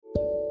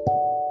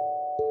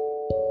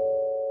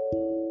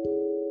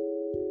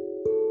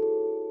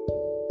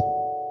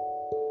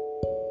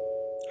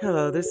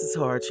Hello, this is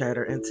Hard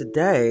Chatter, and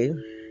today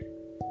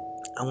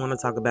I want to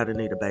talk about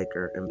Anita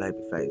Baker and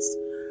Babyface.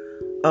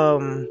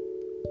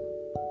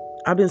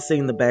 I've been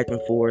seeing the back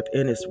and forth,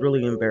 and it's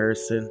really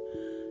embarrassing.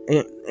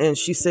 And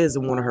she says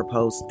in one of her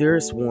posts,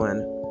 "Dearest one,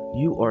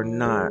 you are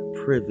not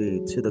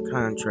privy to the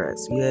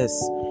contracts. Yes,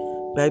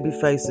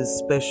 Babyface's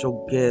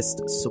special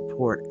guest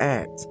support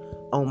act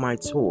on my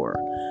tour.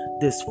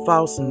 This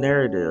false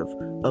narrative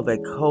of a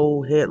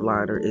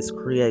co-headliner is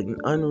creating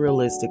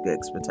unrealistic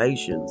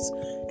expectations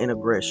and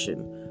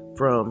aggression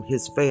from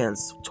his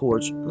fans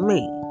towards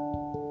me.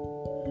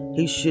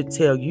 He should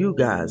tell you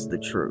guys the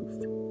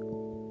truth."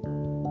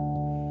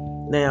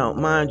 Now,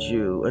 mind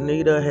you,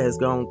 Anita has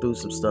gone through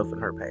some stuff in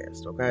her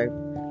past, okay?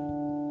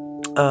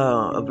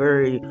 A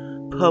very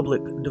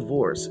public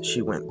divorce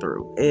she went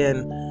through,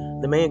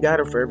 and the man got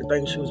her for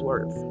everything she was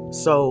worth.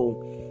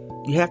 So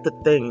you have to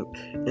think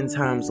in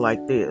times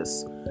like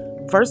this.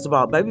 First of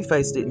all,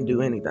 Babyface didn't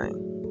do anything.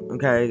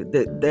 Okay,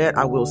 that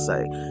I will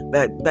say.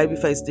 That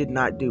Babyface did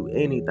not do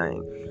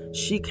anything.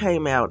 She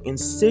came out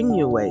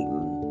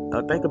insinuating,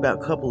 I think about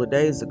a couple of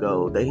days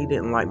ago, that he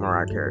didn't like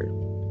Mariah Carey.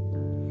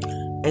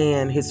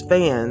 And his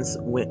fans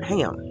went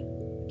ham.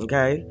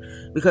 Okay?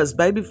 Because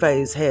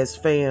Babyface has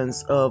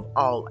fans of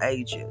all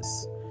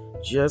ages.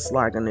 Just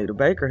like Anita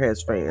Baker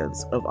has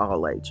fans of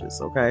all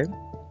ages. Okay?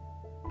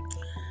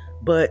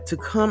 But to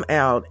come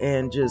out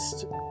and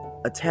just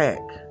attack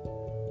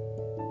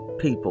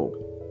people,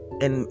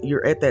 and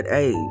you're at that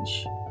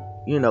age,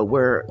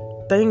 where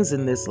things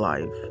in this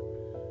life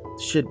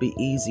should be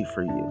easy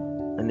for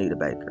you, Anita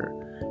Baker.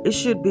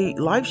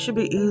 Life should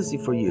be easy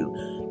for you.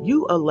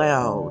 You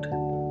allowed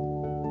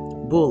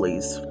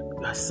bullies,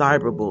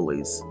 cyber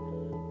bullies,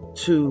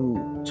 to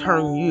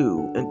turn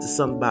you into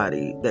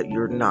somebody that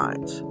you're not.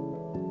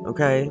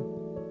 Okay?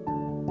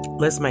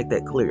 Let's make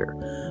that clear.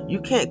 You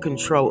can't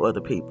control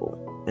other people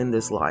in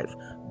this life,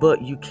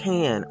 but you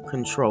can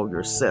control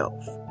yourself.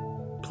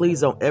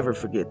 Please don't ever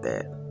forget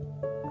that.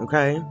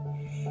 Okay?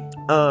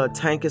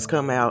 Tank has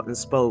come out and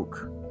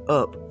spoke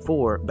up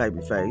for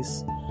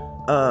Babyface.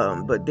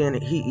 But then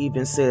he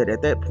even said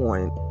at that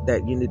point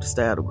that you need to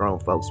stay out of grown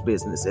folks'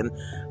 business. And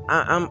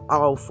I'm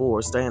all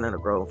for staying out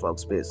of grown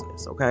folks'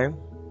 business, okay?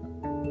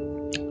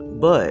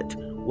 But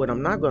what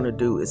I'm not going to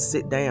do is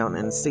sit down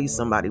and see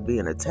somebody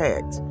being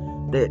attacked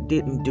that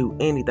didn't do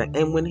anything.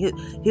 And when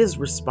his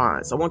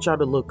response, I want y'all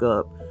to look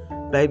up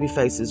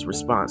Babyface's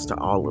response to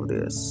all of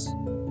this.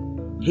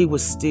 He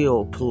was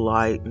still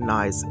polite,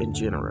 nice, and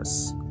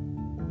generous.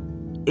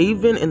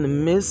 Even in the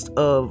midst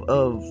of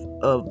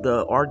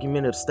the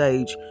argumentative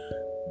stage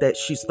that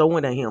she's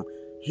throwing at him,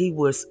 he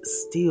was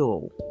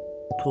still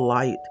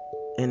polite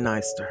and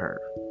nice to her.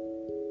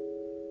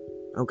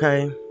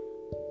 Okay?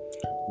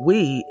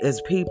 We, as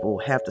people,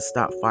 have to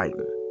stop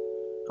fighting.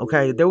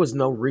 Okay? There was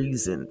no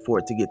reason for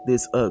it to get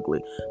this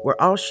ugly.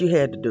 Where all she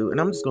had to do,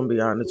 and I'm just going to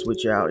be honest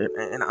with y'all,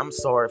 and I'm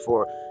sorry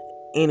for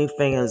any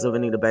fans of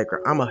Anita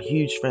Baker. I'm a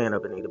huge fan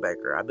of Anita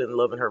Baker. I've been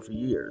loving her for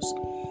years.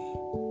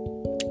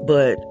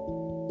 But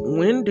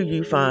when do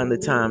you find the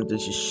time to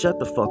just shut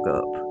the fuck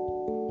up?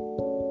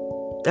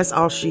 That's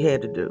all she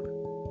had to do,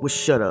 was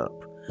shut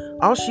up.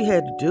 All she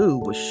had to do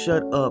was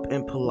shut up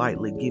and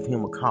politely give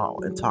him a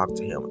call and talk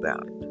to him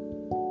about it.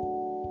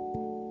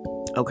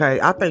 Okay,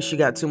 I think she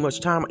got too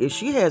much time. If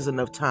she has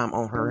enough time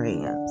on her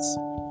hands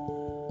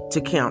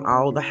to count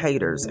all the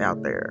haters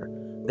out there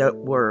that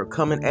were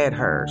coming at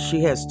her,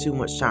 she has too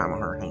much time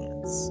on her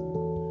hands.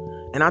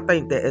 And I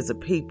think that as a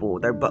people,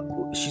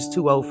 she's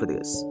too old for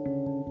this.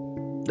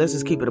 Let's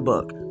just keep it a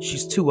buck.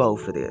 She's too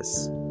old for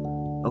this.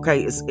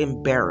 Okay, it's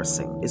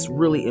embarrassing. It's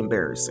really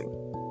embarrassing.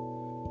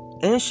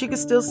 And she can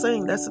still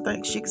sing. That's the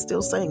thing. She can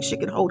still sing. She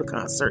can hold a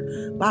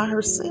concert by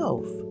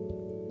herself.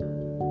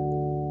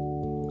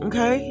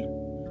 Okay?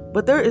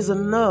 But there is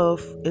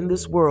enough in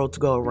this world to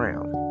go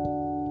around.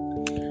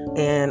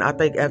 And I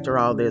think after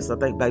all this, I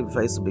think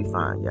Babyface will be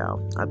fine,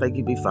 y'all. I think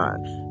he'll be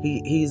fine.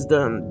 He's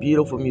done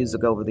beautiful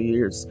music over the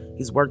years.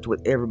 He's worked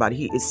with everybody.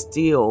 He is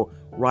still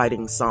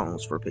writing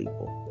songs for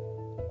people.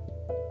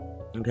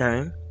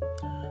 Okay?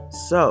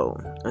 So,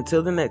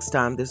 until the next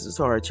time, this is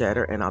Horror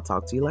Chatter, and I'll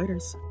talk to you later.